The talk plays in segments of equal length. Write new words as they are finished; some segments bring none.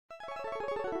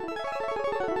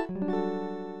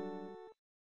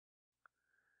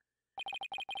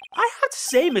I have to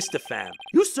say, Miss DeFamme,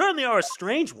 you certainly are a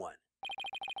strange one.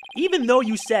 Even though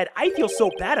you said, I feel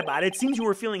so bad about it, it seems you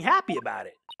were feeling happy about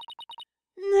it.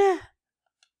 Nah.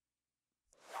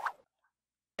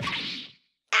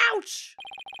 Ouch!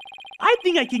 I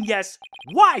think I can guess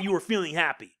why you were feeling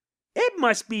happy. It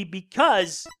must be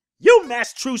because you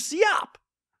messed Trucy up.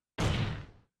 I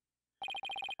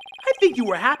think you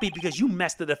were happy because you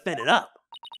messed the defendant up.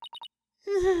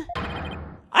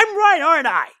 I'm right, aren't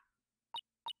I?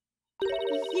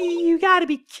 You gotta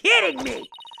be kidding me!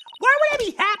 Why would I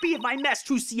be happy if I messed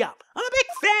Trucy up? I'm a big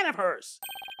fan of hers.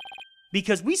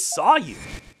 Because we saw you.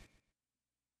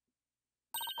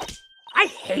 I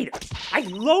hate her. I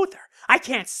loathe her. I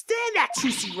can't stand that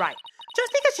Trucy Wright.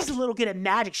 Just because she's a little good at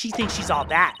magic, she thinks she's all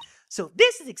that. So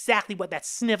this is exactly what that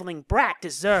sniveling brat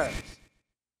deserves.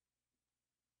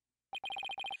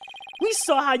 We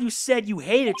saw how you said you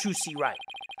hated Trucy Wright.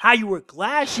 How you were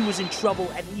glad she was in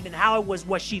trouble, and even how it was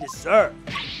what she deserved.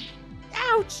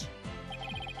 Ouch!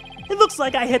 It looks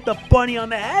like I hit the bunny on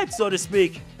the head, so to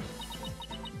speak.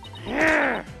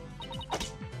 Down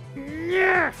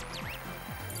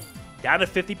to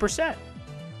 50%.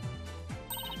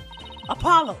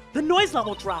 Apollo, the noise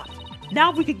level dropped.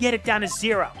 Now we could get it down to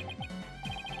 0.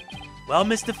 Well,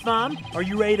 Miss DeFamme, are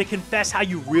you ready to confess how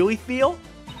you really feel?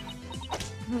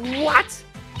 What?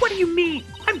 What do you mean?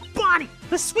 I'm Bonny,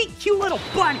 the sweet, cute little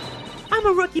bunny. I'm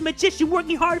a rookie magician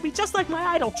working hard to be just like my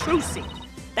idol, Trucy.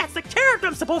 That's the character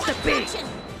I'm supposed to be.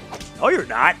 Oh, you're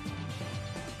not.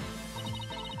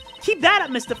 Keep that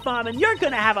up, Miss DeFamme, and you're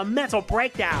gonna have a mental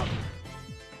breakdown.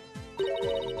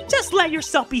 Just let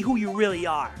yourself be who you really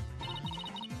are.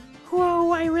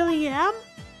 Who I really am?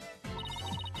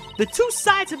 The two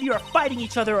sides of you are fighting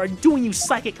each other and doing you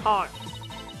psychic harm.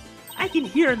 I can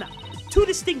hear them. Two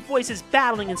distinct voices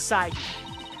battling inside you.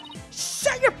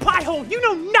 Shut your pie hole! You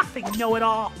know nothing,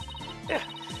 know-it-all!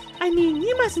 I mean,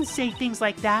 you mustn't say things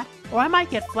like that, or I might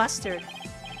get flustered.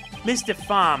 Miss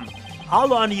DeFamme, how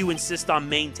long do you insist on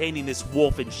maintaining this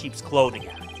wolf in sheep's clothing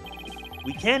act?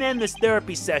 We can't end this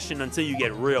therapy session until you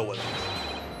get real with us.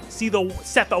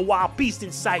 Set the wild beast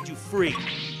inside you free.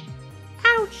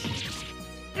 Ouch!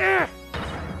 Ugh.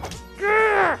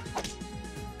 Ugh.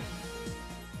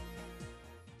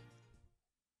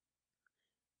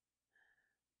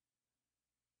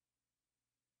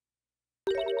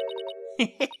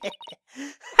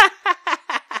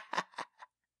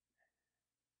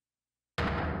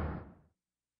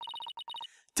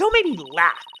 Don't make me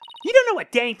laugh. You don't know a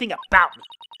dang thing about me.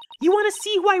 You want to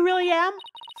see who I really am?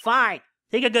 Fine.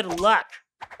 Take a good look.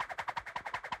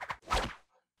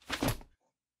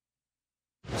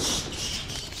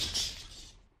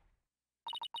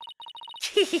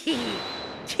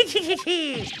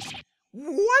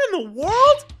 What in the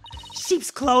world?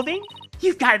 Sheep's clothing?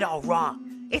 You've got it all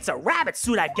wrong. It's a rabbit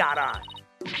suit I've got on.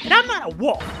 And I'm not a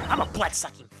wolf. I'm a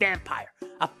blood-sucking vampire.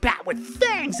 A bat with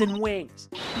fangs and wings.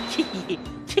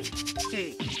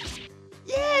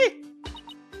 Yeah.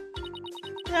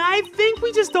 I think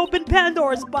we just opened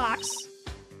Pandora's box.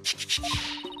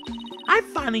 I'm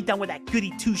finally done with that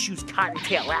goody two-shoes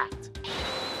cottontail act.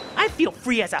 I feel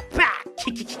free as a bat.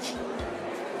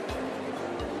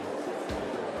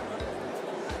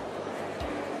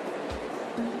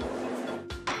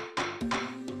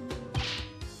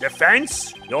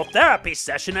 Defense, your therapy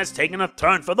session has taken a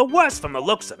turn for the worse from the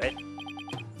looks of it.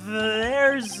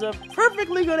 There's a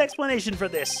perfectly good explanation for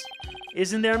this.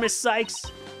 Isn't there, Miss Sykes?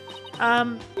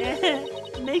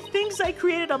 They thinks I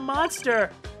created a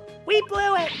monster. We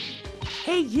blew it.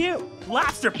 Hey, you,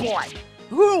 lobster boy.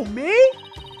 Who, me?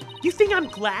 You think I'm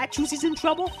glad Trucy's in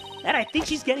trouble? That I think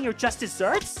she's getting her just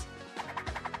desserts?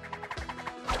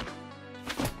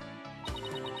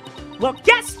 Well,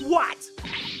 guess what?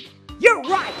 You're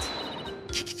right!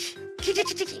 Does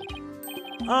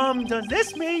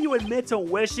this mean you admit to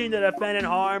wishing the defendant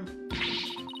harm?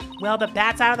 Well, the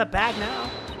bat's out of the bag now.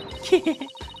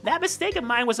 That mistake of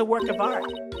mine was a work of art.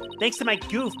 Thanks to my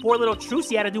goof, poor little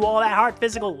Trucy had to do all that hard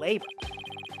physical labor.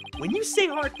 When you say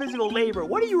hard physical labor,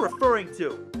 what are you referring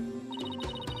to?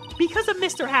 Because of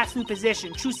Mr. Hat's new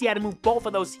position, Trucy had to move both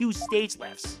of those huge stage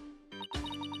lifts.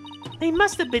 They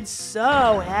must have been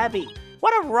so heavy.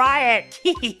 What a riot!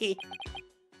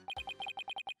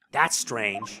 That's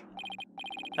strange.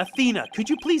 Athena, could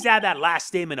you please add that last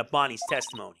statement of Bonny's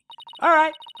testimony?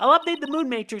 Alright, I'll update the moon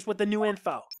matrix with the new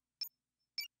info.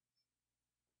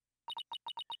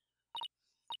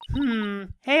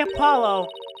 Hey Apollo,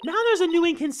 now there's a new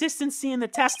inconsistency in the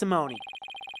testimony.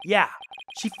 Yeah,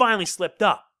 she finally slipped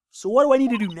up. So what do I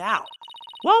need to do now?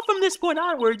 Well, from this point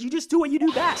onwards, you just do what you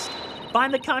do best.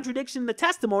 Find the contradiction in the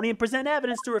testimony and present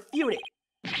evidence to refute it.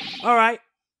 Alright,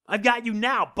 I've got you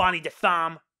now, Bonny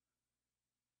DeFamme.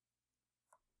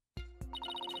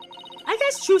 I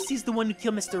guess Trucy's the one who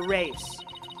killed Mr. Raves.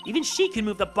 Even she can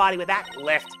move the body with that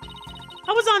lift.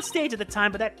 I was on stage at the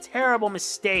time, but that terrible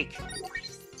mistake.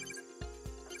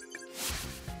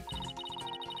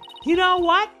 You know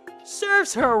what?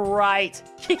 Serves her right.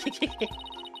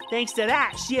 Thanks to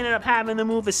that, she ended up having to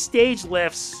move the stage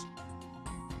lifts.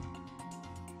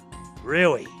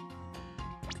 Really?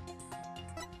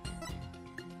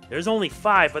 There's only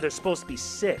 5, but there's supposed to be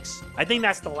 6. I think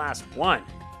that's the last one.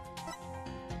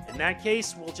 In that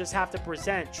case, we'll just have to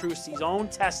present Trucy's own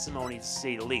testimony to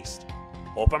say the least.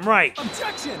 Hope I'm right.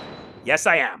 Objection! Yes,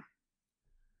 I am.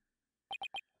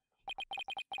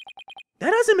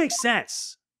 That doesn't make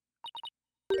sense.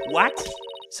 What?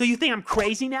 So you think I'm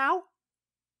crazy now?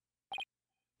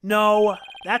 No,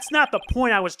 that's not the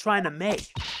point I was trying to make.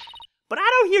 But I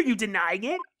don't hear you denying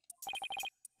it.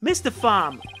 Miss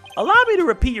DeFamme, allow me to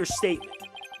repeat your statement.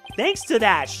 Thanks to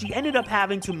that, she ended up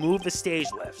having to move the stage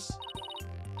lifts.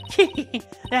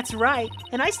 That's right,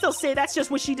 and I still say that's just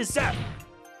what she deserved.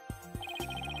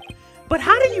 But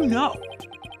how do you know?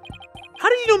 How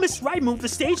do you know Miss Wright moved the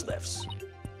stage lifts?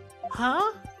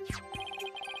 Huh?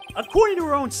 According to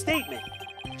her own statement,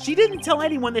 she didn't tell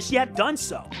anyone that she had done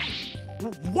so.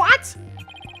 What?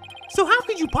 So how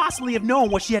could you possibly have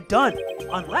known what she had done,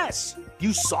 unless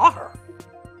you saw her?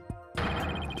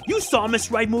 You saw Miss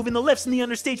Wright moving the lifts in the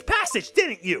understage passage,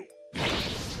 didn't you?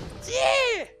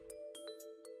 Yeah!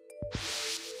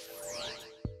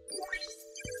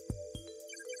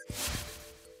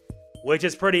 Which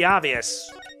is pretty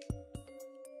obvious.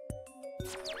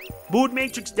 Mood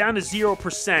matrix down to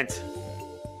 0%.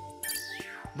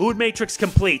 Mood matrix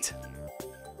complete.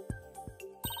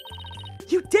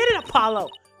 You did it, Apollo!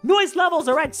 Noise levels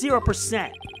are at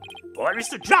 0%. But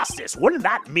Mr. Justice, wouldn't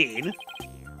that mean?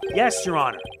 Yes, Your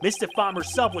Honor. Miss DeFamme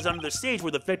herself was under the stage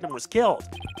where the victim was killed.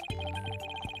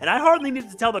 And I hardly need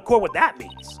to tell the court what that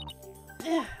means.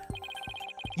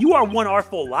 You are one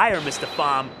artful liar, Miss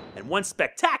DeFamme, and one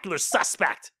spectacular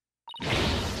suspect.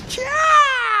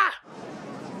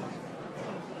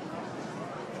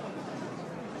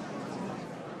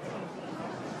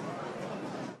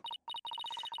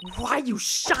 Why, you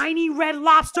shiny red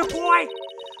lobster boy?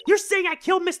 You're saying I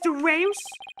killed Mr. Rames?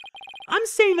 I'm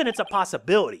saying that it's a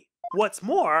possibility. What's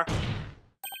more,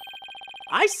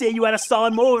 I say you had a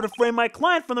solid motive to frame my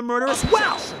client for the murder as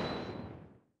well.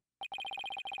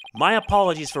 My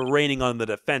apologies for raining on the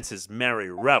defense's merry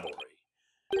revelry.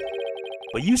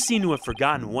 But you seem to have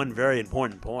forgotten one very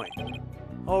important point.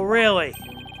 Oh, really?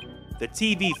 The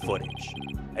TV footage.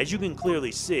 As you can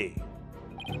clearly see,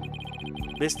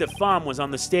 Miss DeFamme was on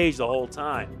the stage the whole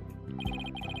time.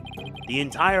 The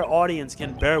entire audience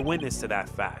can bear witness to that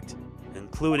fact,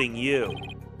 including you.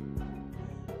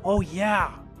 Oh,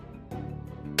 yeah.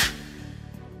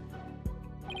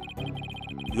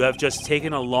 You have just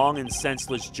taken a long and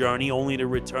senseless journey only to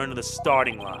return to the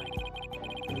starting line.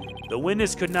 The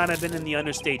witness could not have been in the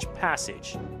understage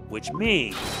passage, which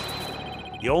means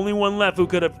the only one left who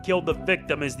could have killed the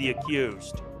victim is the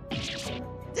accused.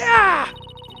 Ah!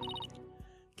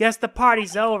 Guess the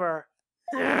party's over.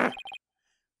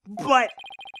 But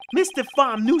Miss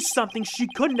DeFamme knew something she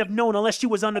couldn't have known unless she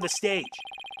was under the stage.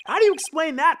 How do you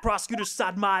explain that, Prosecutor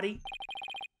Sadmati?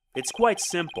 It's quite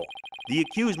simple. The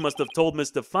accused must have told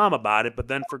Miss DeFamme about it, but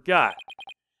then forgot.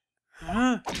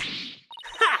 Huh?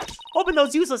 Ha! Open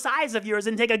those useless eyes of yours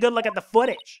and take a good look at the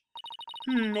footage.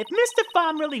 If Miss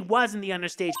DeFamme really was in the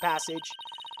understage passage,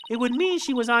 it would mean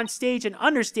she was on stage and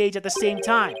understage at the same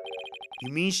time.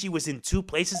 You mean she was in 2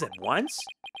 places at once?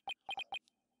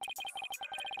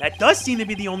 That does seem to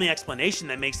be the only explanation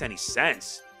that makes any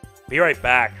sense. Be right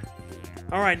back.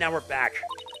 Alright, now we're back.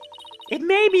 It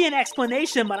may be an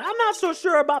explanation, but I'm not so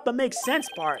sure about the make sense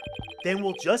part. Then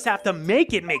we'll just have to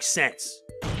make it make sense.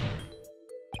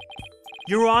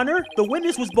 Your Honor, the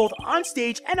witness was both on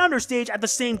stage and understage at the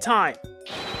same time.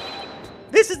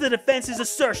 This is the defense's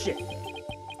assertion.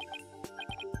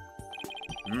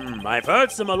 I've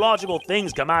heard some illogical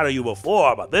things come out of you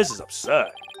before, but this is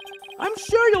absurd. I'm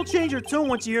sure you'll change your tune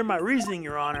once you hear my reasoning,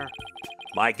 Your Honor.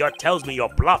 My gut tells me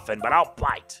you're bluffing, but I'll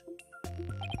bite.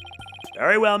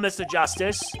 Very well, Mr.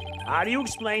 Justice. How do you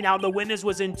explain how the witness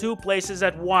was in 2 places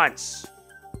at once?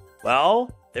 Well,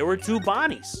 there were 2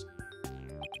 Bonnies.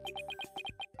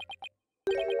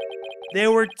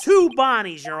 There were 2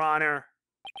 Bonnies, Your Honor.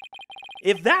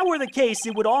 If that were the case,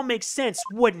 it would all make sense,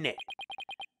 wouldn't it?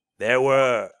 There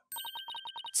were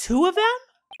 2 of them?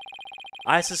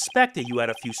 I suspected you had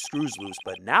a few screws loose,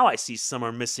 but now I see some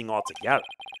are missing altogether.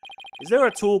 Is there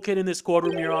a toolkit in this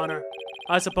courtroom, Your Honor?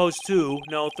 I suppose 2,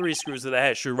 no, 3 screws to the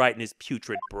head should right in his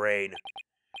putrid brain.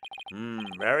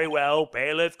 Very well,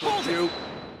 bailiff, could you?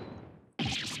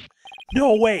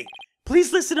 No, wait.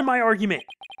 Please listen to my argument.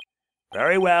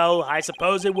 Very well, I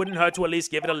suppose it wouldn't hurt to at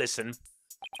least give it a listen.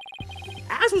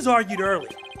 As was argued earlier,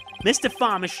 Miss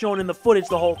DeFamme is shown in the footage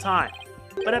the whole time.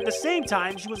 But at the same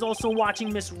time, she was also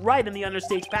watching Miss Wright in the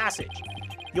understage passage.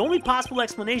 The only possible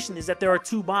explanation is that there are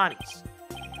 2 Bonnies.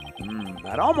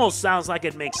 That almost sounds like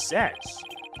it makes sense.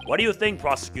 What do you think,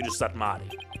 Prosecutor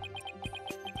Satmati?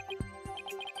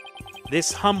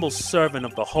 This humble servant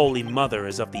of the Holy Mother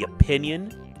is of the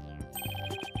opinion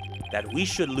that we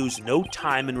should lose no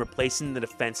time in replacing the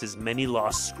defense's many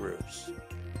lost screws.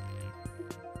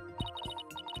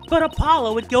 But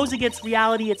Apollo, it goes against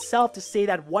reality itself to say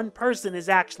that 1 person is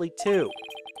actually 2.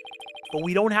 But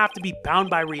we don't have to be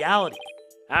bound by reality.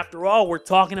 After all, we're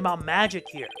talking about magic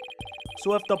here.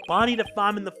 So if the Bonny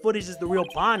DeFamme in the footage is the real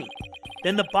Bonnie,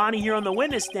 then the Bonnie here on the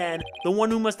witness stand, the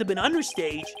one who must have been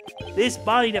understage, this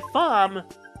Bonny DeFamme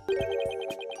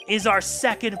is our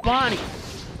second Bonnie.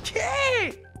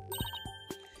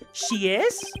 She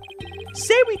is?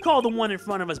 Say we call the one in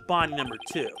front of us Bonnie number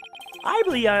 2. I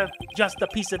believe I have just a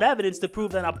piece of evidence to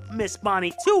prove that a Miss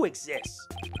Bonnie 2 exists.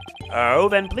 Oh,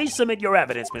 then please submit your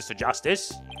evidence, Mr.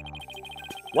 Justice.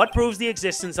 What proves the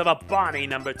existence of a Bonnie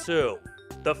number 2?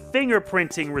 The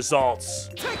fingerprinting results.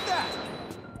 Take that!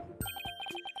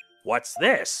 What's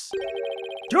this?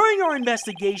 During our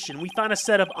investigation, we found a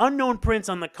set of unknown prints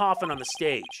on the coffin on the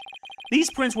stage. These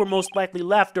prints were most likely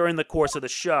left during the course of the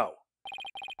show.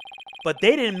 But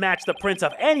they didn't match the prints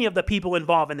of any of the people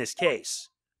involved in this case.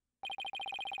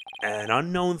 An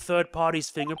unknown third party's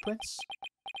fingerprints?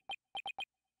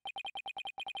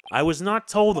 I was not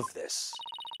told of this.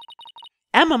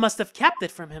 Emma must have kept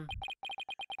it from him.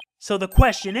 So the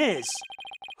question is,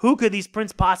 who could these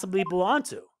prints possibly belong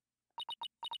to?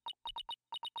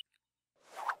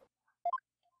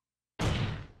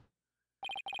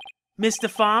 Miss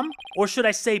DeFamme, or should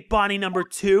I say Bonnie number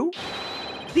 2?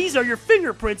 These are your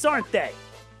fingerprints, aren't they?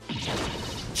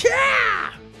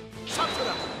 Yeah!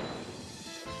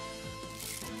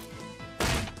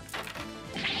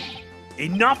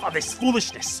 Enough of this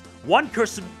foolishness. 1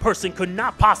 person could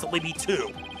not possibly be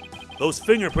 2. Those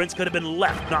fingerprints could have been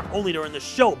left not only during the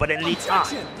show, but at any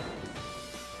time.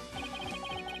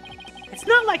 It's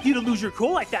not like you to lose your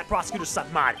cool like that, Prosecutor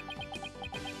Satmati.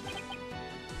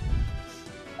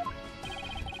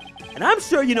 And I'm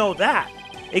sure you know that.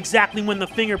 Exactly when the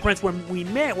fingerprints were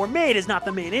made is not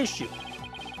the main issue.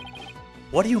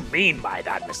 What do you mean by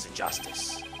that, Mr.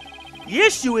 Justice? The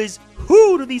issue is,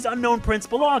 who do these unknown prints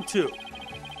belong to?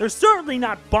 They're certainly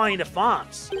not Bonny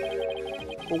DeFamme's.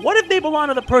 But what if they belong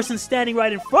to the person standing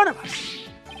right in front of us?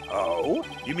 Oh?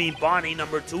 You mean Bonnie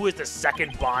number 2 is the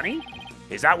second Bonnie?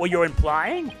 Is that what you're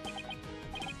implying?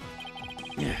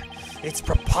 It's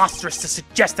preposterous to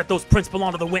suggest that those prints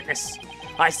belong to the witness.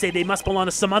 I say they must belong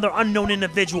to some other unknown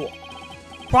individual.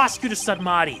 Prosecutor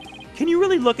Satmati, can you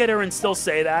really look at her and still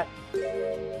say that?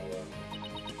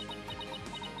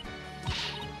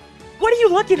 What are you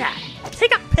looking at?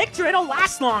 Take a picture, it'll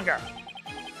last longer.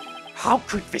 How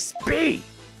could this be?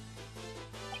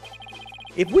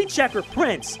 If we check her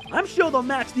prints, I'm sure they'll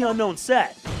match the unknown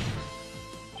set.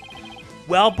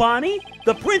 Well, Bonnie,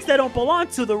 the prints that don't belong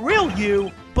to the real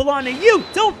you belong to you,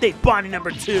 don't they, Bonnie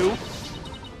number 2?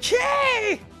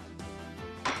 Okay.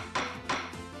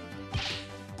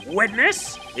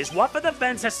 Witness, is what the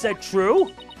defense has said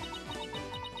true?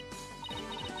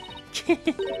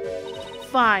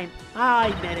 Fine, I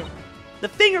admit it. The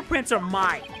fingerprints are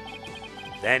mine.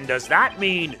 Then does that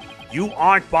mean you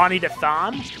aren't Bonny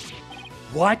DeFamme?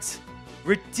 What?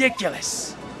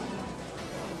 Ridiculous.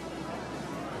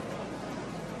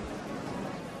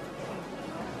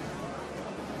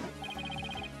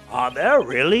 Are there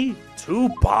really 2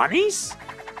 Bonnies?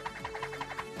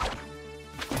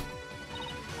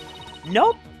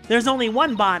 Nope, there's only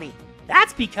 1 Bonnie.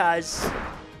 That's because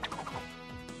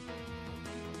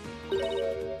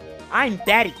I'm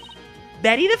Betty.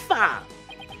 Betty DeFamme.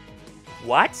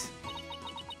 What?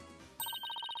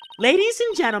 Ladies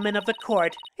and gentlemen of the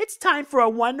court, it's time for a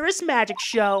wondrous magic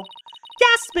show.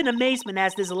 Gasp in amazement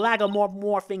as this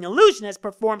lagomorphing illusionist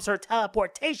performs her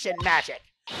teleportation magic.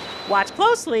 Watch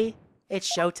closely,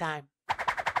 it's showtime.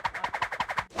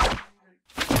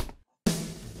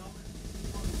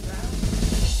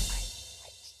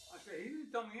 He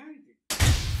didn't tell me anything.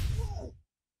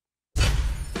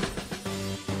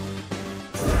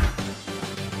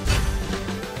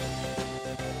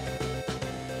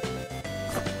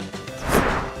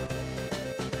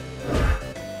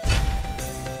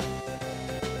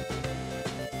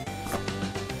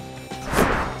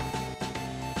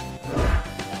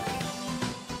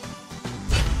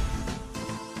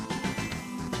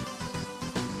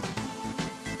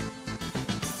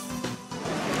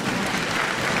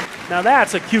 Now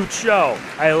that's a cute show.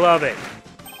 I love it.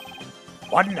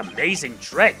 What an amazing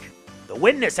trick. The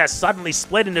witness has suddenly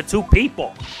split into two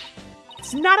people.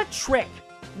 It's not a trick.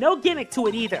 No gimmick to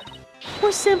it either.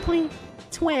 We're simply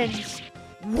twins.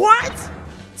 What?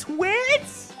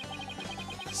 Twins?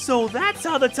 So that's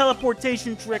how the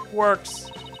teleportation trick works.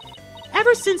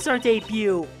 Ever since our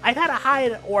debut, I've had to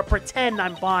hide or pretend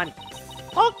I'm Bonny.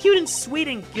 All cute and sweet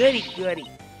and goody-goody.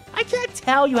 I can't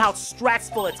tell you how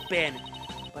stressful it's been,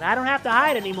 but I don't have to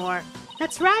hide anymore.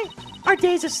 That's right, our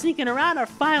days of sneaking around are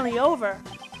finally over.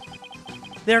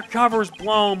 Their cover's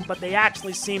blown, but they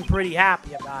actually seem pretty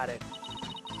happy about it.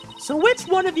 So which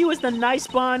one of you is the nice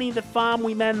Bonny DeFamme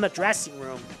we met in the dressing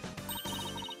room?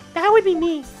 That would be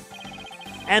me.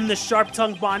 And the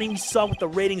sharp-tongued Bonny we saw with the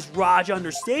ratings Raj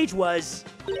understage was...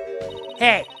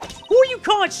 Hey, who are you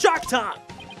calling sharp-tongued?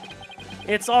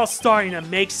 It's all starting to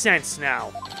make sense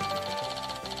now.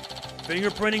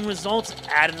 Fingerprinting results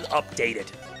added and updated.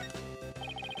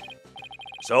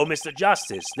 So, Mr.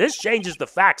 Justice, this changes the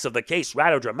facts of the case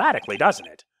rather dramatically, doesn't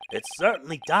it? It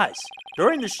certainly does.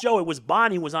 During the show, it was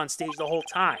Bonny who was on stage the whole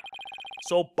time.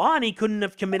 So Bonny couldn't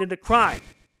have committed a crime.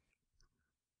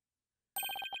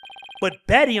 But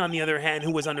Betty, on the other hand,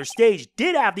 who was understage,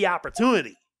 did have the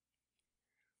opportunity.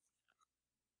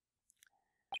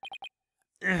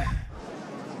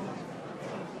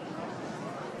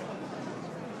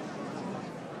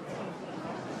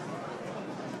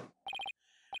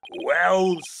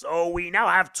 Well, so we now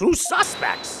have two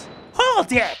suspects.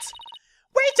 Hold it!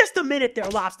 Wait just a minute there,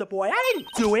 Lobster Boy. I didn't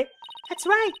do it. That's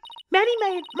right. Betty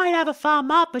might have a foul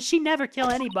mouth, but she never kill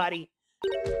anybody.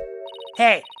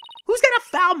 Hey, who's got a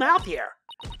foul mouth here?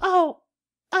 Oh,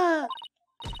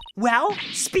 well,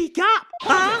 speak up,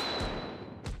 huh?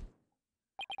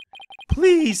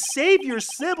 Please save your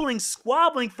siblings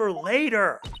squabbling for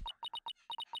later.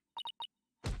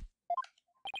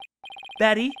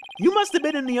 Betty, you must have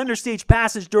been in the understage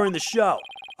passage during the show.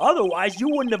 Otherwise, you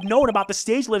wouldn't have known about the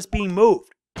stage lifts being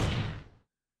moved.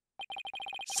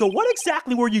 So what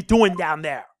exactly were you doing down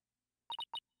there?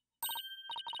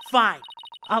 Fine,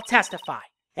 I'll testify.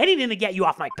 Anything to get you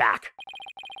off my back.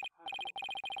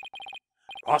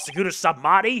 Prosecutor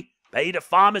Submati, Betty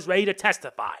DeFamme is ready to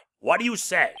testify. What do you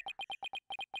say?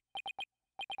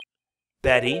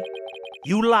 Betty,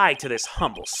 you lied to this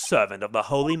humble servant of the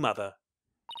Holy Mother.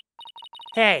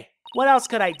 Hey, what else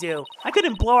could I do? I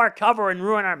couldn't blow our cover and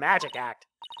ruin our magic act.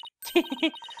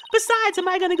 Besides, am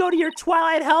I gonna go to your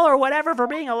Twilight Hell or whatever for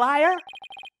being a liar?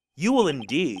 You will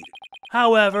indeed.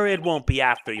 However, it won't be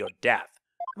after your death.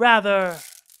 Rather,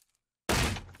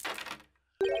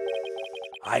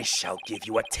 I shall give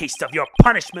you a taste of your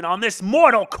punishment on this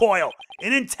mortal coil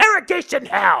in interrogation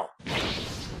hell.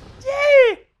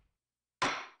 Yeah.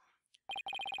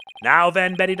 Now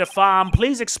then, Betty DeFamme,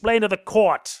 please explain to the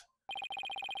court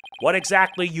what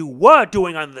exactly you were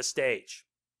doing on the stage.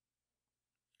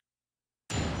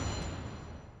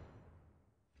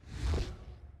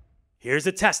 Here's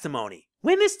a testimony.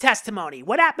 Witness testimony.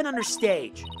 What happened under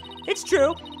stage? It's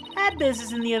true. I had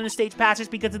business in the understage passage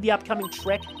because of the upcoming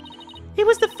trick. It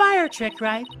was the fire trick,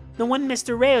 right? The one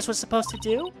Mr. Reyes was supposed to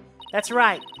do? That's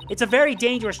right. It's a very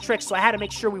dangerous trick, so I had to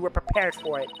make sure we were prepared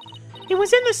for it. It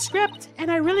was in the script,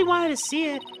 and I really wanted to see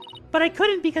it, but I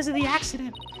couldn't because of the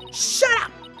accident. Shut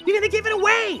up! You're gonna give it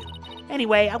away!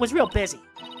 Anyway, I was real busy.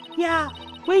 Yeah,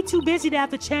 way too busy to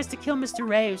have the chance to kill Mr.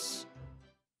 Reyes.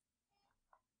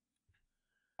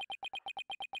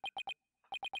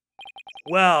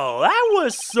 Well, that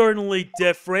was certainly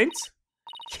different.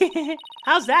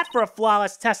 How's that for a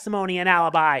flawless testimony and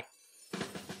alibi?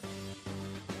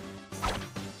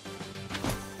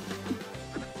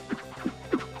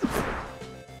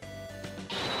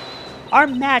 Our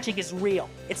magic is real.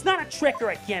 It's not a trick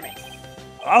or a gimmick.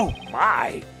 Oh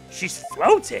my, she's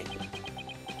floating.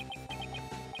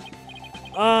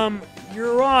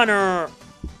 Your Honor.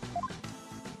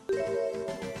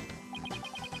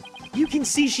 You can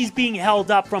see she's being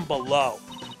held up from below.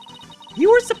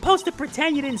 You were supposed to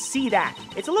pretend you didn't see that.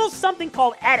 It's a little something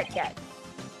called etiquette.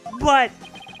 But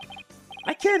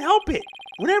I can't help it.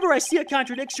 Whenever I see a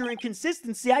contradiction or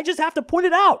inconsistency, I just have to point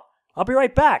it out. I'll be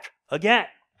right back. Again.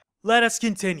 Let us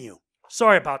continue.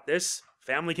 Sorry about this.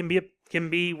 Family can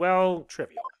be, well,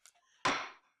 trivial.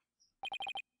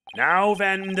 Now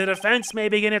then, the defense may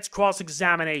begin its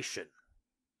cross-examination.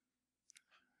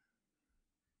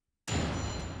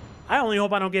 I only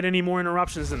hope I don't get any more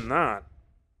interruptions than that.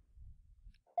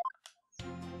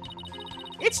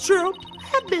 It's true. I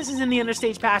had business in the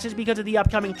understage passage because of the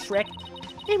upcoming trick.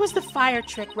 It was the fire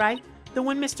trick, right? The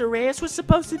one Mr. Reyes was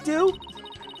supposed to do?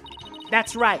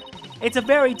 That's right. It's a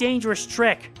very dangerous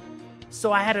trick.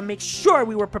 so I had to make sure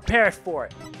we were prepared for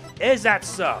it. Is that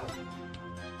so?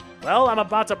 Well, I'm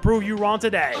about to prove you wrong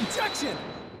today. Objection!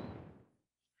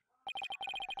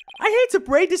 I hate to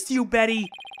break this to you, Betty,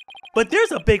 but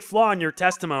there's a big flaw in your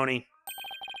testimony.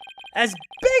 As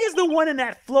big as the one in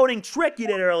that floating trick you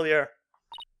did earlier.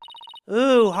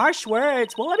 Ooh, harsh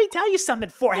words. Well, let me tell you something,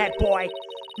 forehead boy.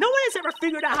 No one has ever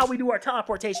figured out how we do our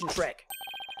teleportation trick.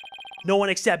 No one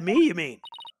except me, you mean?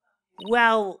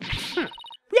 Well, we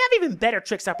have even better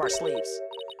tricks up our sleeves.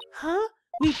 Huh?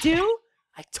 We do?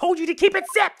 I told you to keep it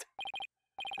zipped!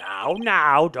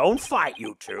 Now, don't fight,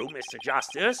 you two, Mr.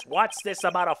 Justice. What's this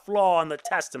about a flaw in the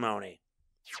testimony?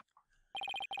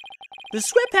 The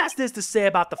script has this to say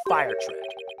about the fire trick.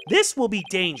 This will be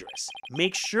dangerous.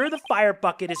 Make sure the fire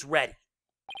bucket is ready.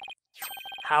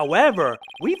 However,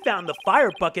 we found the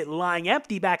fire bucket lying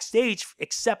empty backstage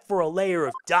except for a layer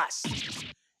of dust.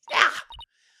 Ah!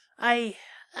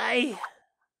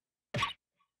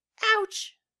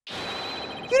 Ouch!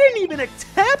 You didn't even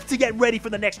attempt to get ready for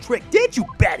the next trick, did you,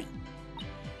 Betty?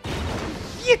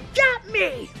 You got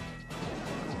me!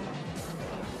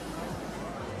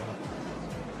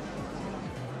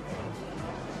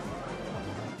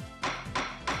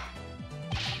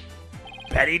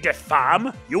 Betty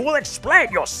DeFamme, you will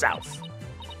explain yourself.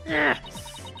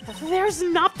 There's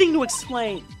nothing to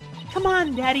explain. Come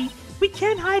on, Betty. We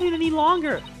can't hide it any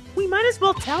longer. We might as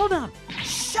well tell them.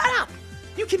 Shut up!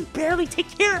 You can barely take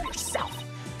care of yourself.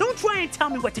 Don't try and tell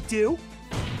me what to do.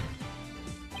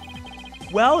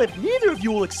 Well, if neither of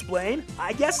you will explain,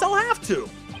 I guess I'll have to.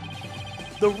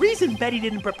 The reason Betty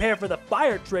didn't prepare for the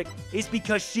fire trick is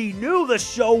because she knew the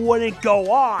show wouldn't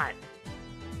go on.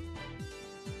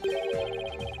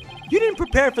 You didn't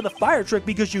prepare for the fire trick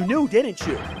because you knew, didn't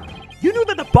you? You knew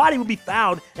that the body would be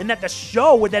found and that the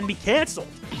show would then be canceled.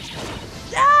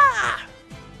 Ah!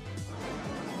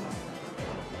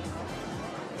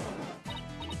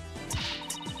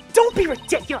 Don't be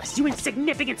ridiculous, you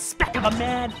insignificant speck of a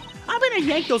man! I'm gonna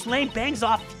yank those lame bangs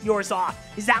off yours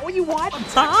off. Is that what you want?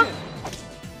 Huh?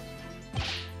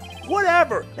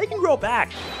 Whatever, they can grow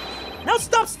back. Now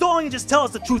stop stalling and just tell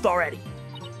us the truth already.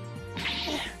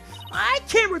 I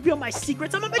can't reveal my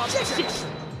secrets, I'm a magician!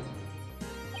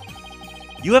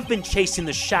 You have been chasing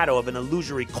the shadow of an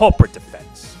illusory culprit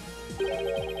defense.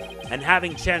 And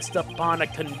having chanced upon a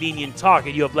convenient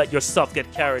target, you have let yourself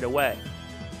get carried away.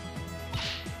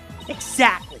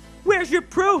 Exactly. Where's your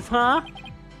proof, huh?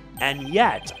 And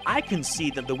yet, I can see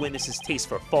that the witness's taste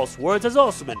for false words has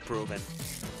also been proven.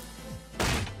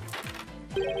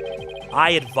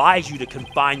 I advise you to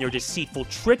confine your deceitful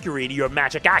trickery to your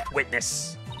magic act,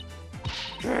 witness.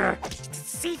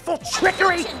 Deceitful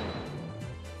trickery?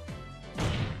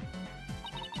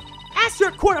 As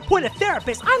your court-appointed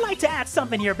therapist, I'd like to add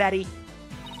something here, Betty.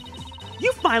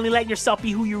 You finally let yourself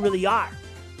be who you really are.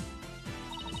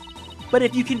 But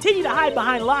if you continue to hide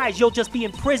behind lies, you'll just be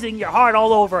imprisoning your heart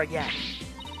all over again.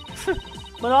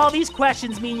 But all these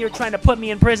questions mean you're trying to put me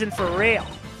in prison for real.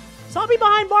 So I'll be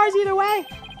behind bars either way.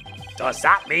 Does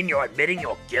that mean you're admitting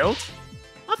your guilt?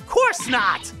 Of course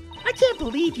not! I can't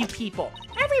believe you people.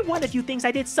 Every one of you thinks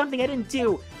I did something I didn't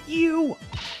do. You!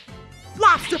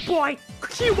 Lobster boy!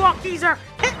 She-Walk geezer!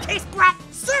 Headcase brat!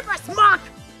 Cerberus monk!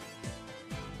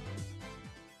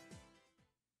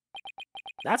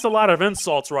 That's a lot of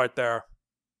insults right there.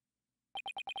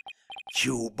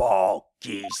 Cue-ball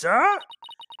geezer?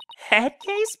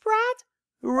 Headcase brat?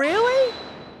 Really?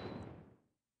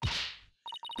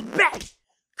 Bet!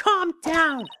 Calm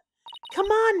down! Come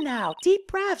on now! Deep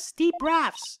breaths, deep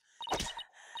breaths!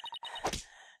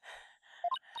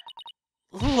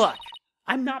 Look,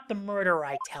 I'm not the murderer,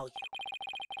 I tell you.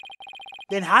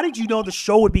 Then how did you know the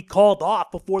show would be called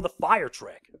off before the fire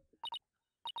trick?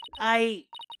 I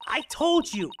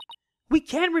told you. We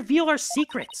can't reveal our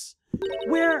secrets.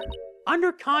 We're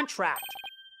under contract.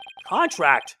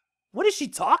 Contract? What is she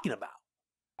talking about?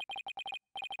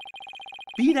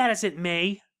 Be that as it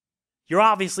may, you're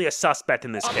obviously a suspect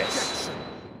in this case.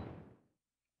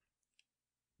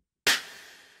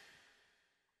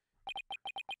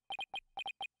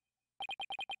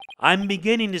 I'm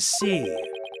beginning to see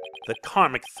the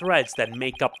karmic threads that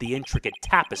make up the intricate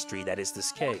tapestry that is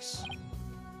this case.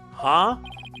 Huh?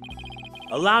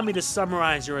 Allow me to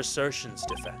summarize your assertions,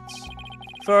 defense.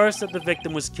 First, that the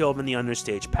victim was killed in the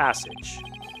understage passage.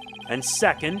 And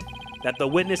second, that the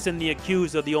witness and the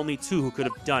accused are the only two who could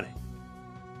have done it.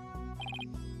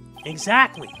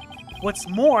 Exactly. What's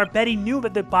more, Betty knew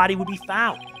that the body would be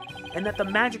found, and that the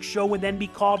magic show would then be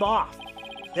called off.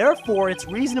 Therefore, it's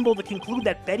reasonable to conclude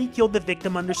that Betty killed the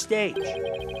victim understage.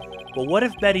 But what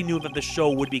if Betty knew that the show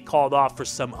would be called off for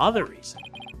some other reason?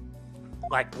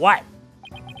 Like what?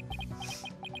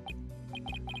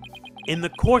 In the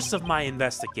course of my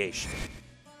investigation,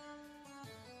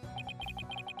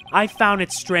 I found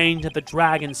it strange that the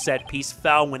dragon set piece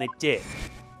fell when it did.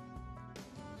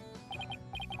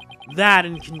 That,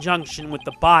 in conjunction with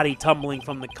the body tumbling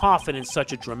from the coffin in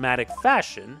such a dramatic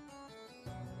fashion,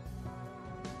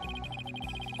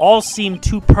 all seemed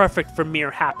too perfect for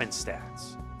mere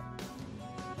happenstance.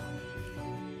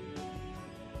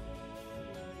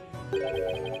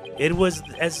 It was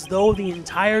as though the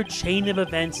entire chain of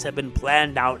events had been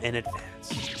planned out in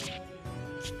advance.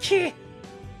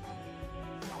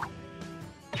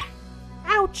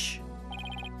 Ouch!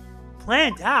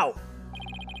 Planned out?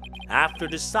 After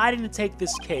deciding to take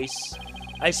this case,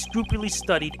 I scrupulously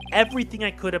studied everything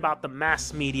I could about the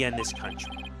mass media in this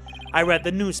country. I read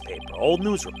the newspaper, old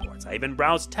news reports, I even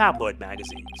browsed tabloid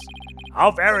magazines. How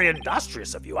very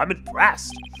industrious of you, I'm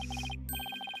impressed.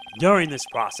 During this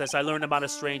process, I learned about a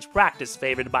strange practice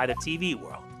favored by the TV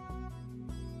world.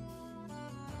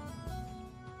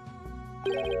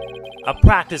 A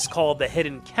practice called the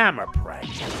hidden camera prank.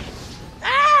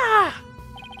 Ah!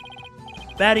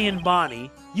 Betty and Bonny,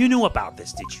 you knew about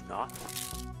this, did you not?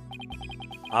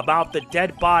 About the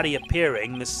dead body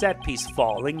appearing, the set piece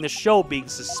falling, the show being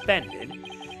suspended.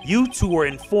 You two were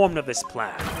informed of this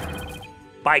plan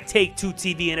by Take-Two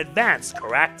TV in advance,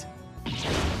 correct?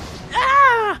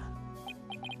 Ah!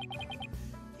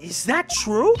 Is that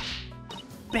true?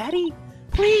 Betty,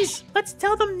 please, let's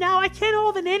tell them now. I can't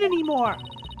hold it in anymore.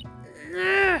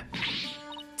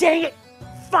 Dang it.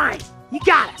 Fine, you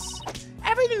got us.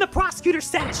 Everything the prosecutor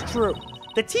said is true.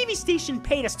 The TV station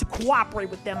paid us to cooperate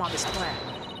with them on this plan.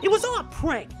 It was all a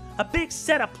prank, a big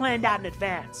setup planned out in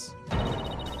advance.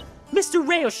 Mr.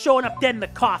 Reyes showing up dead in the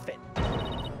coffin.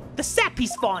 The set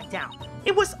piece falling down.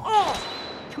 It was all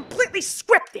completely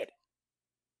scripted.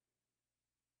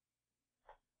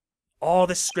 All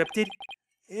this scripted?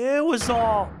 It was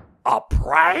all a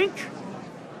prank?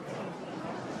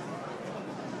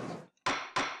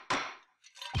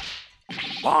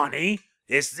 Bonny,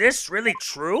 is this really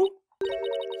true?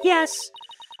 Yes.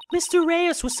 Mr.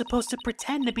 Reyes was supposed to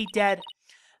pretend to be dead.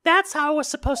 That's how it was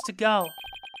supposed to go.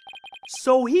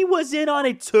 So he was in on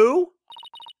it too?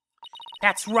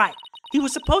 That's right. He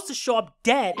was supposed to show up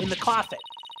dead in the coffin,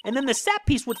 and then the set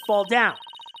piece would fall down.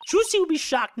 Trucy would be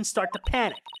shocked and start to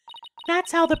panic.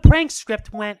 That's how the prank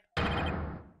script went.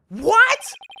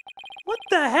 What? What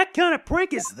the heck kind of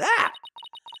prank is that?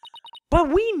 But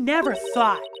we never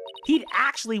thought he'd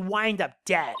actually wind up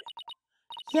dead.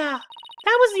 Yeah,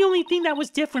 that was the only thing that was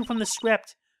different from the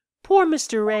script. Poor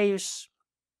Mr. Reyes.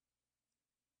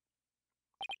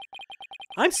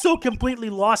 I'm so completely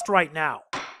lost right now.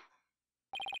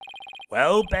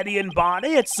 Well, Betty and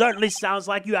Bonny, it certainly sounds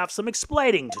like you have some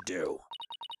explaining to do.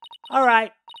 All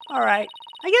right.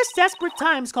 I guess desperate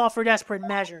times call for desperate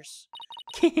measures.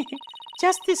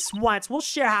 Just this once, we'll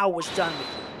share how it was done with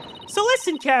you. So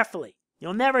listen carefully.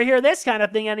 You'll never hear this kind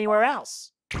of thing anywhere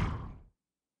else.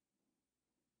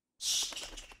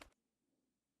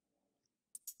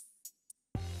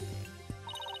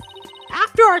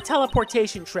 After our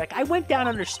teleportation trick, I went down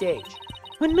under stage.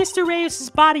 When Mr. Reyes'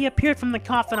 body appeared from the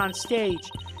coffin on stage,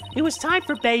 it was time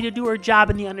for Betty to do her job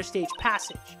in the understage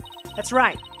passage. That's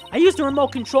right, I used the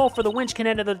remote control for the winch can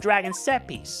of the dragon set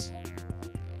piece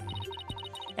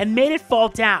and made it fall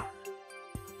down.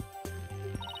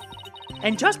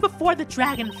 And just before the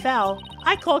dragon fell,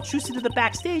 I called Trucy to the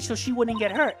backstage so she wouldn't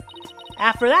get hurt.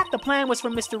 After that, the plan was for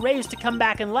Mr. Reyes to come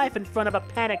back in life in front of a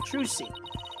panicked Trucy.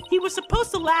 He was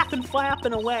supposed to laugh and fly up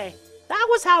and away. That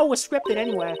was how it was scripted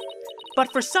anyway.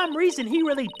 But for some reason, he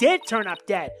really did turn up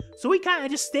dead, so he kind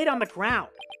of just stayed on the ground.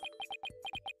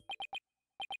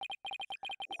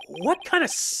 What kind of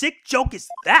sick joke is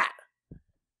that? It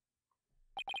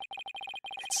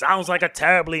sounds like a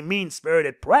terribly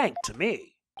mean-spirited prank to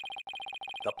me.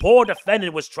 The poor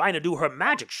defendant was trying to do her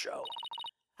magic show.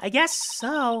 I guess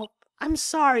so. I'm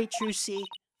sorry, Trucy.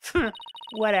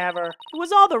 Whatever. It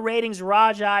was all the ratings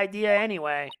Raja idea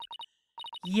anyway.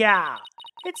 Yeah,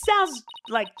 it sounds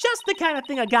like just the kind of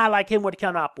thing a guy like him would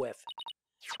come up with.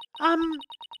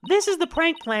 This is the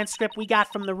prank plan script we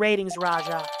got from the ratings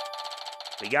Raja.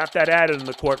 We got that added in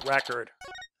the court record.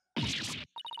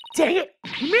 Dang it!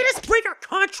 You made us break our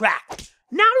contract!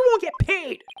 Now we won't get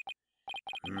paid!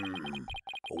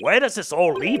 Where does this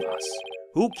all leave us?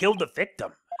 Who killed the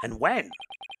victim, and when?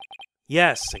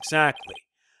 Yes, exactly.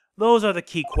 Those are the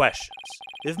key questions.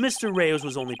 If Mr. Reyes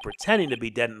was only pretending to be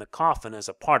dead in the coffin as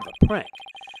a part of the prank,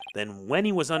 then when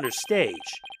he was under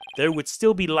stage, there would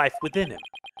still be life within him.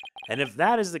 And if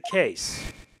that is the case,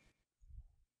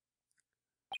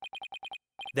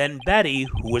 then Betty,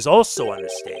 who was also under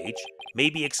stage, may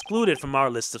be excluded from our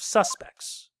list of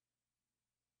suspects.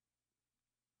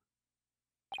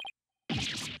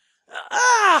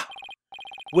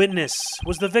 Witness,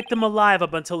 was the victim alive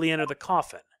up until he entered the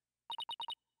coffin?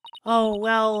 Oh,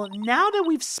 well, now that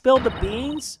we've spilled the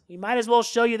beans, we might as well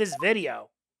show you this video.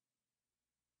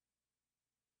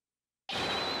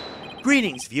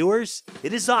 Greetings, viewers.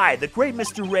 It is I, the great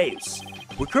Mr. Reyes.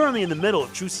 We're currently in the middle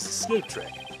of Trucy's escape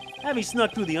trick. Having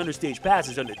snuck through the understage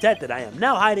passage undetected, I am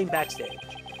now hiding backstage,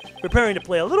 preparing to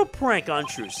play a little prank on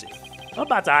Trucy. I'm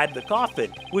about to hide in the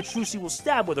coffin, which Trucy will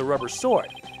stab with a rubber sword.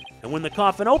 And when the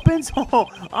coffin opens,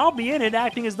 I'll be in it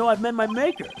acting as though I've met my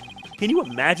maker. Can you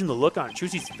imagine the look on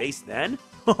Trucy's face then?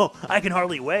 I can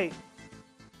hardly wait.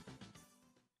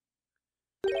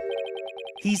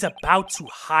 He's about to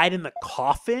hide in the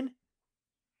coffin?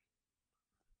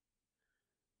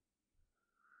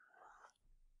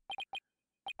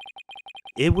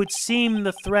 It would seem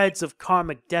the threads of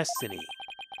karmic destiny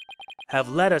have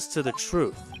led us to the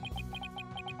truth.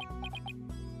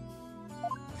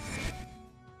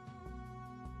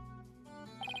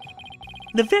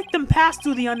 The victim passed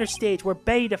through the understage where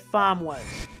Betty DeFamme was,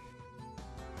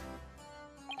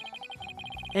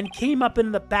 and came up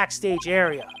into the backstage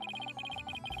area.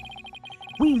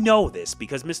 We know this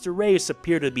because Mr. Reyes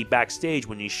appeared to be backstage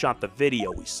when he shot the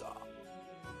video we saw.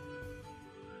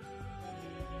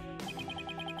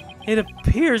 It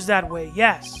appears that way,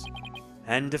 yes.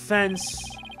 And in defense,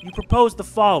 you proposed the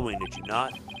following, did you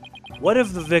not? What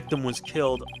if the victim was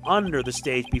killed under the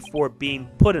stage before being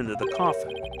put into the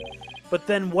coffin? But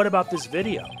then what about this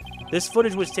video? This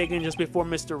footage was taken just before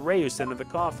Mr. Reyes entered the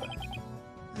coffin.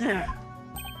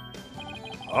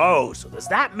 Oh, so does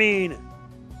that mean...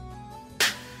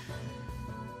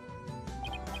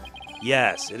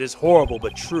 Yes, it is horrible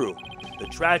but true. The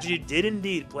tragedy did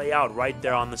indeed play out right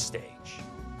there on the stage.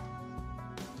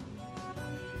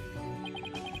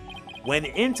 When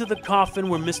into the coffin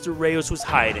where Mr. Reyes was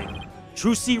hiding,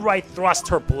 Trucy Wright thrust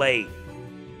her blade.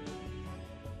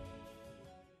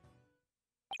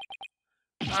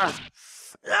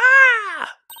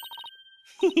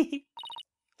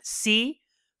 See?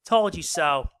 Told you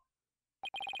so.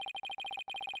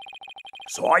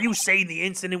 So are you saying the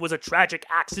incident was a tragic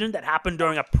accident that happened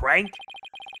during a prank?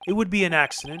 It would be an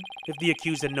accident if the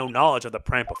accused had no knowledge of the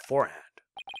prank beforehand.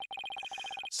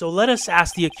 So let us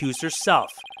ask the accused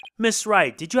herself. Miss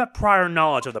Wright, did you have prior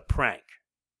knowledge of the prank?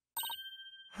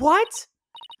 What?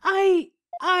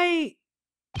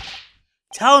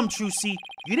 Tell him, Trucy.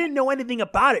 You didn't know anything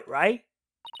about it, right?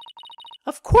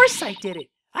 Of course I did it.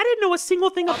 I didn't know a single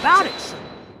thing about it.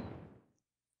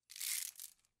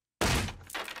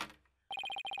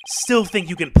 Still think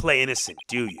you can play innocent,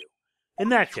 do you? In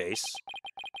that case,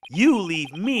 you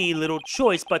leave me little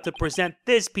choice but to present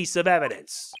this piece of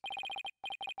evidence.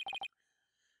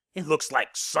 It looks like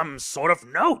some sort of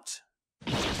note.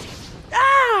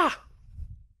 Ah!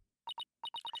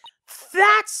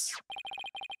 That's...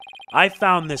 I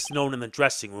found this note in the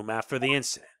dressing room after the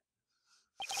incident.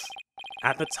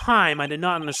 At the time, I did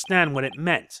not understand what it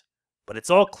meant, but it's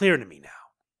all clear to me now.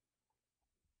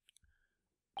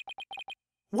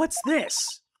 What's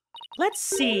this? Let's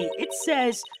see. It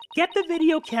says, get the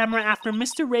video camera after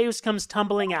Mr. Reyes comes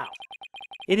tumbling out.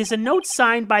 It is a note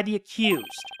signed by the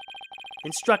accused,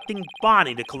 instructing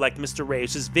Bonny to collect Mr.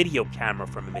 Reyes' video camera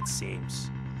from him, it seems.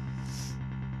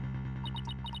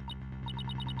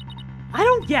 I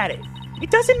don't get it. It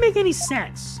doesn't make any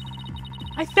sense.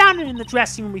 I found it in the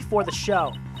dressing room before the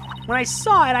show. When I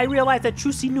saw it, I realized that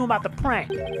Trucy knew about the prank.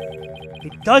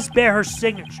 It does bear her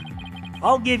signature.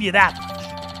 I'll give you that much.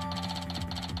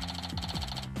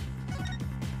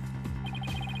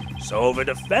 So the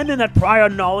defendant had prior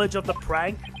knowledge of the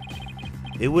prank?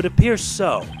 It would appear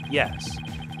so, yes.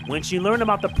 When she learned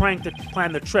about the prank that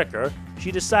planned to trick her,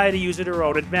 she decided to use it to her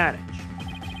own advantage.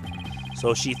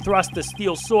 So she thrust the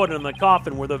steel sword in the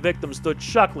coffin where the victim stood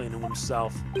chuckling to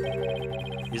himself.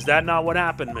 Is that not what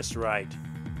happened, Miss Wright?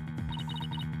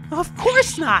 Of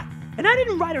course not! And I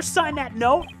didn't write or sign that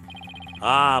note!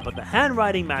 Ah, but the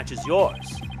handwriting matches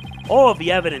yours. All of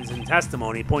the evidence and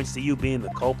testimony points to you being the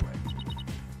culprit.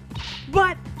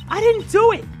 But I didn't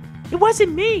do it! It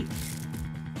wasn't me!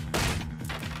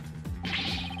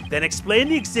 Then explain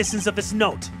the existence of this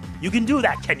note. You can do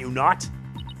that, can you not?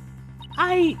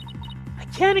 I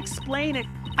can't explain it.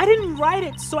 I didn't write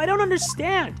it, so I don't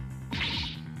understand.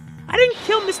 I didn't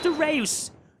kill Mr.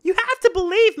 Reyes. You have to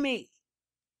believe me.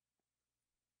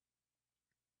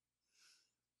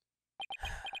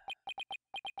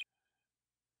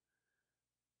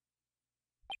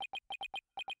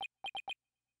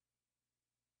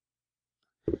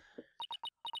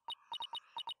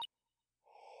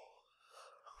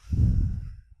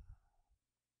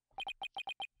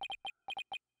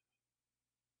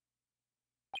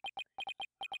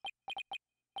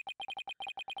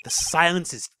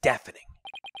 silence is deafening.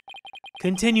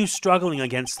 Continue struggling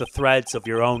against the threads of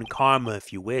your own karma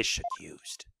if you wish,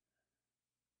 accused.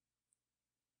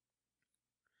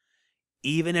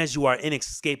 Even as you are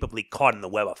inescapably caught in the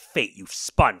web of fate you've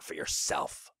spun for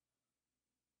yourself.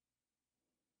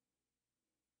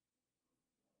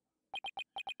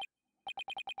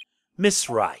 Miss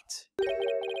Wright,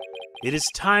 it is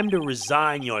time to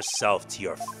resign yourself to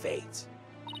your fate.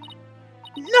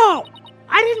 No!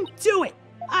 I didn't do it!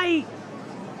 I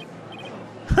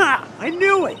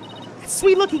knew it! That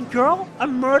sweet-looking girl? A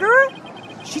murderer?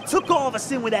 She took all of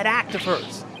us in with that act of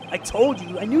hers. I told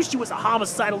you, I knew she was a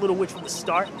homicidal little witch from the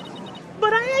start.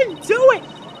 But I didn't do it!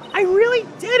 I really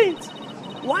didn't!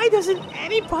 Why doesn't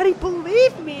anybody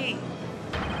believe me?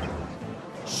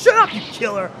 Shut up, you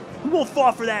killer! We won't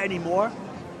fall for that anymore.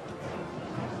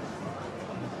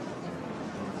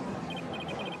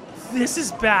 This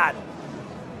is bad.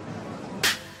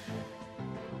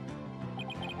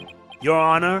 Your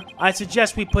Honor, I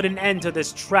suggest we put an end to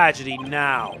this tragedy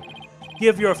now.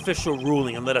 Give your official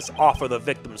ruling and let us offer the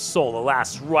victim's soul the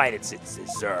last rites it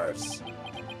deserves.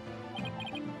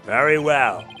 Very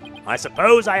well. I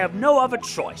suppose I have no other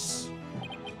choice.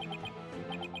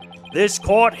 This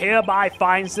court hereby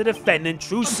finds the defendant,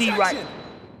 Trucy Wright.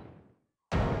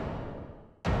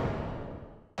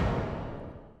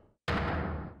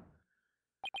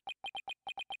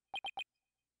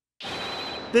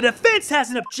 The defense has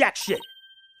an objection!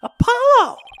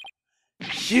 Apollo!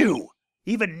 You!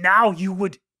 Even now you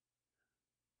would...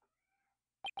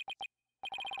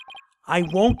 I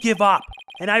won't give up,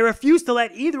 and I refuse to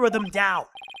let either of them down.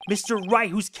 Mr. Wright,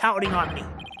 who's counting on me,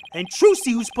 and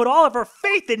Trucy, who's put all of her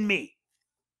faith in me.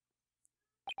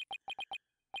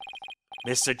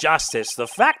 Mr. Justice, the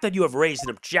fact that you have raised an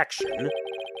objection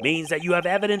means that you have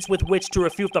evidence with which to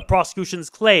refute the prosecution's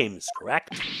claims,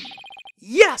 correct?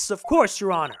 Yes, of course,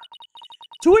 Your Honor.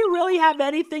 Do we really have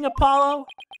anything, Apollo?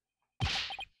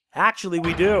 Actually,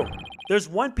 we do. There's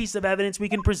one piece of evidence we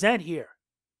can present here.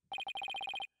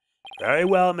 Very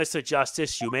well, Mr.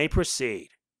 Justice, you may proceed.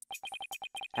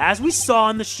 As we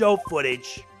saw in the show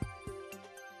footage,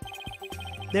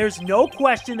 there's no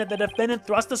question that the defendant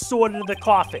thrust a sword into the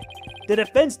coffin. The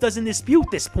defense doesn't dispute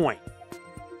this point.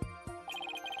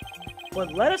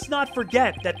 But let us not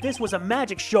forget that this was a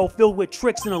magic show filled with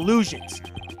tricks and illusions.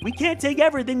 We can't take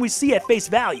everything we see at face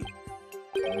value.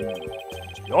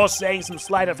 You're saying some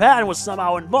sleight of hand was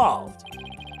somehow involved?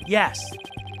 Yes.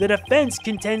 The defense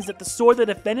contends that the sword the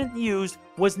defendant used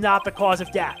was not the cause of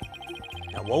death.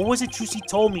 Now, what was it Trucy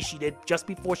told me she did just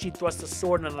before she thrust the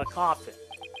sword into the coffin?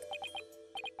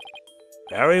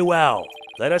 Very well.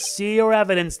 Let us see your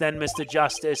evidence then, Mr.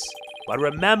 Justice. But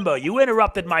remember, you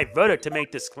interrupted my verdict to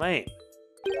make this claim.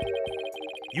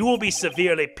 You will be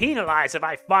severely penalized if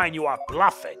I find you are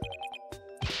bluffing.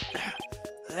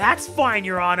 That's fine,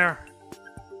 Your Honor.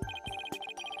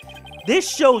 This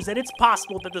shows that it's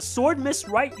possible that the sword Miss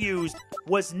Wright used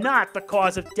was not the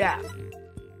cause of death.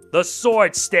 The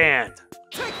sword stand.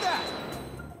 Take that!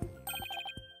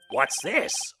 What's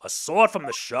this? A sword from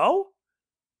the show?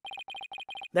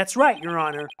 That's right, Your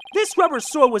Honor. This rubber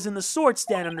sword was in the sword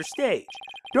stand under stage.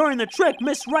 During the trick,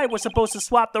 Miss Wright was supposed to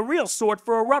swap the real sword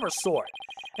for a rubber sword.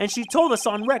 And she told us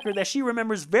on record that she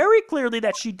remembers very clearly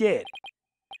that she did.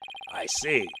 I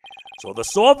see. So the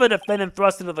sword the defendant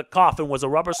thrust into the coffin was a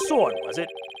rubber sword, was it?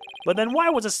 But then why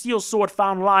was a steel sword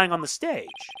found lying on the stage?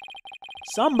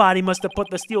 Somebody must have put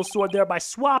the steel sword there by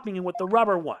swapping it with the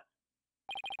rubber one.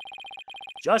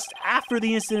 Just after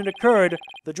the incident occurred,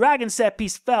 the dragon set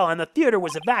piece fell and the theater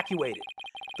was evacuated.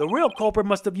 The real culprit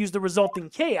must have used the resulting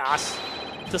chaos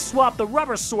to swap the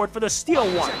rubber sword for the steel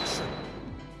one.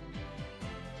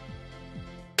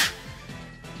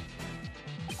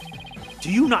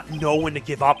 Do you not know when to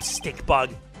give up,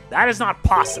 stinkbug? That is not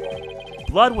possible.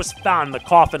 Blood was found in the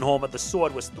coffin hole that the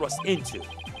sword was thrust into.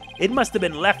 It must have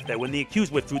been left there when the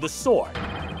accused withdrew the sword.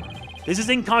 This is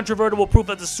incontrovertible proof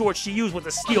that the sword she used was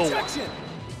a steel one.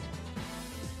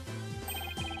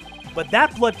 But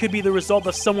that blood could be the result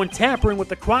of someone tampering with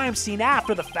the crime scene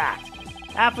after the fact.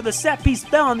 After the set piece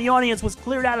fell and the audience was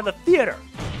cleared out of the theater.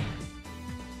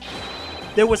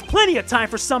 There was plenty of time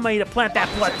for somebody to plant that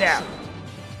blood there.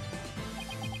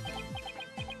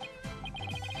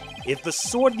 If the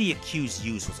sword the accused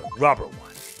used was a rubber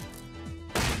one,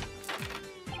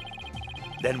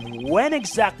 then when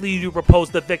exactly do you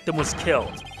propose the victim was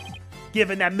killed?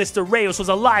 Given that Mr. Reyes was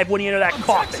alive when he entered that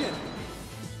coffin.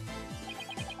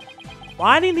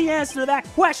 Finding the answer to that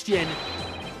question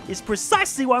is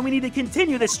precisely why we need to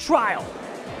continue this trial.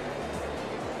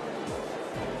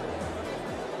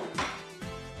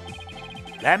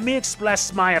 Let me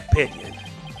express my opinion.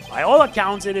 By all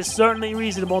accounts, it is certainly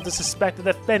reasonable to suspect the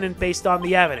defendant based on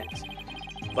the evidence.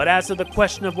 But as to the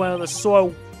question of whether the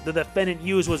sword the defendant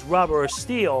used was rubber or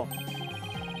steel,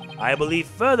 I believe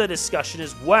further discussion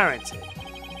is warranted.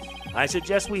 I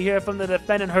suggest we hear from the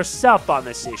defendant herself on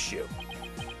this issue.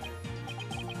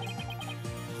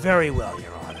 Very well,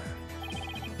 Your Honor.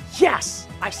 Yes!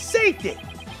 I saved it!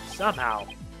 Somehow.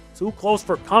 Too close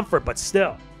for comfort, but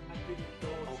still.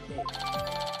 Okay.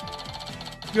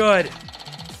 Good.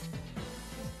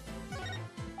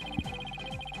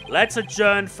 Let's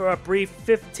adjourn for a brief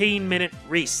 15-minute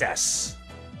recess.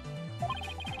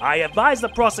 I advise the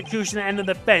prosecution and the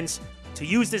defense to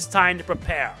use this time to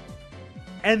prepare.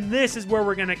 And this is where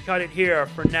we're gonna cut it here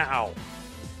for now.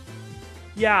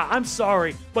 Yeah, I'm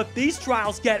sorry, but these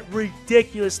trials get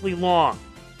ridiculously long.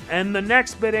 And the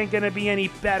next bit ain't gonna be any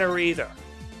better either.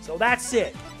 So that's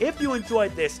it. If you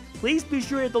enjoyed this, please be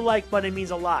sure to hit the like button, it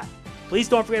means a lot. Please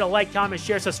don't forget to like, comment,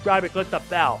 share, subscribe, and click the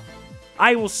bell.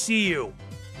 I will see you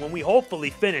when we hopefully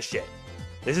finish it.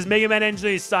 This is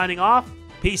MegamanNG signing off.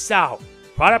 Peace out.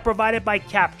 Product provided by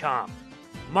Capcom.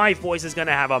 My voice is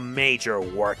gonna have a major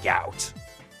workout.